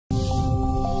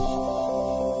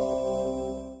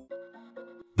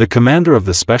The commander of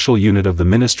the special unit of the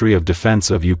Ministry of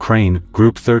Defense of Ukraine,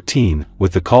 Group 13,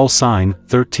 with the call sign,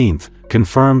 13th,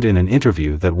 confirmed in an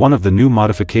interview that one of the new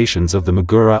modifications of the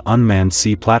Magura unmanned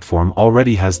sea platform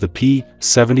already has the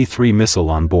P-73 missile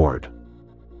on board.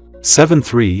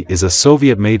 73 is a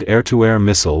Soviet-made air-to-air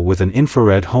missile with an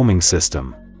infrared homing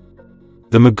system.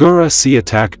 The Magura sea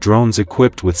attack drones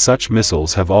equipped with such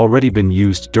missiles have already been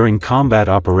used during combat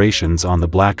operations on the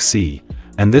Black Sea,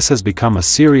 and this has become a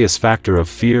serious factor of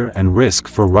fear and risk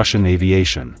for Russian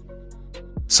aviation.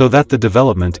 So that the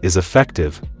development is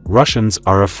effective, Russians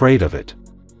are afraid of it.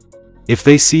 If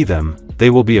they see them, they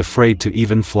will be afraid to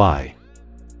even fly.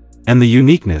 And the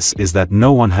uniqueness is that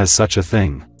no one has such a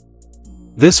thing.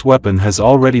 This weapon has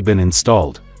already been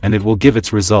installed, and it will give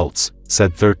its results,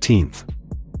 said Thirteenth.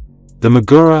 The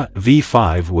Magura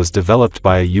V5 was developed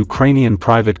by a Ukrainian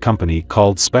private company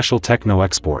called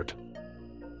SpecialTechnoExport.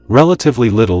 Relatively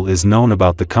little is known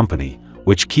about the company,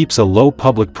 which keeps a low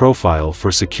public profile for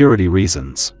security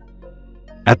reasons.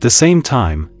 At the same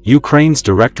time, Ukraine's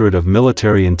Directorate of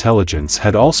Military Intelligence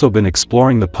had also been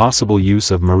exploring the possible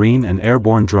use of marine and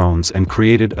airborne drones and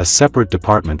created a separate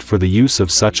department for the use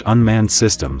of such unmanned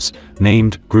systems,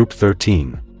 named Group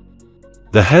 13.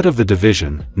 The head of the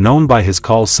division, known by his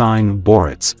call sign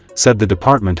Boris, said the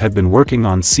department had been working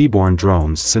on seaborne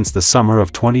drones since the summer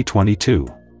of 2022.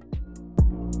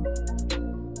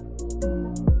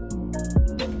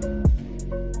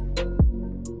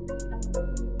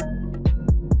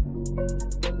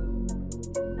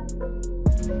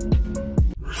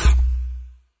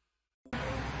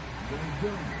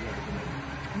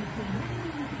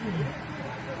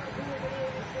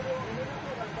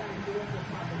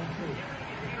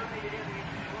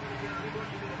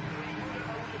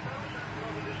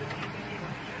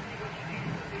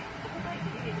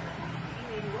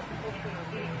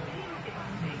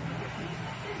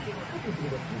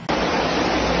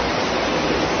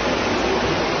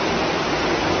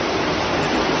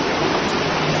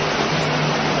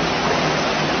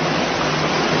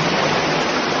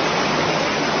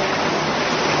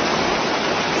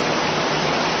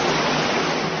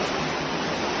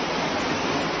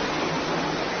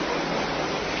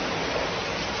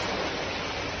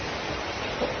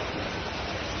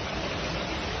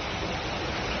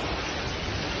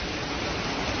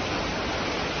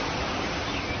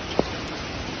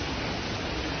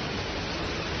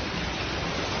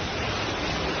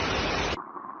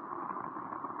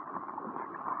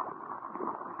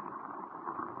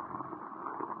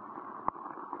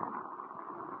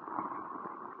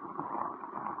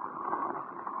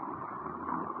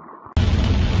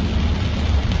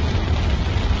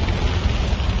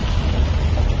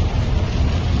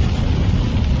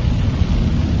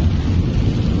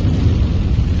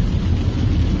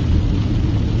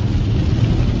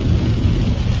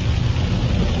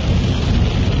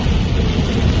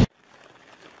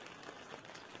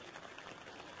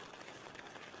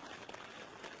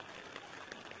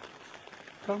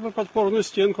 Как бы подпорную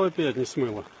стенку опять не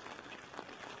смыло.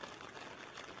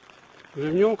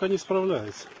 Ливневка не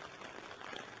справляется.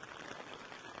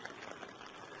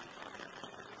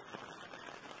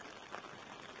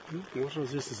 Можно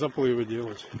здесь заплывы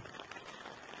делать.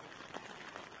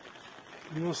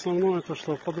 Но основное то,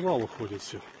 что в подвал уходит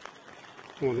все.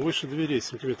 Вон, выше дверей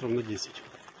сантиметров на 10.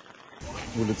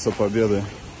 Улица Победы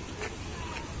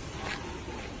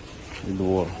и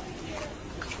двор.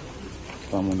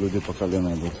 Там люди по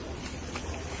колено идут.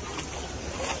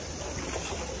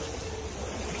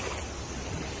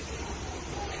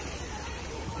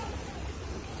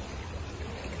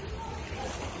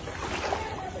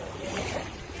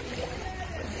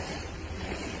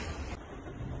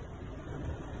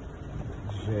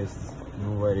 Жесть,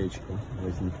 новая речка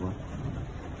возникла.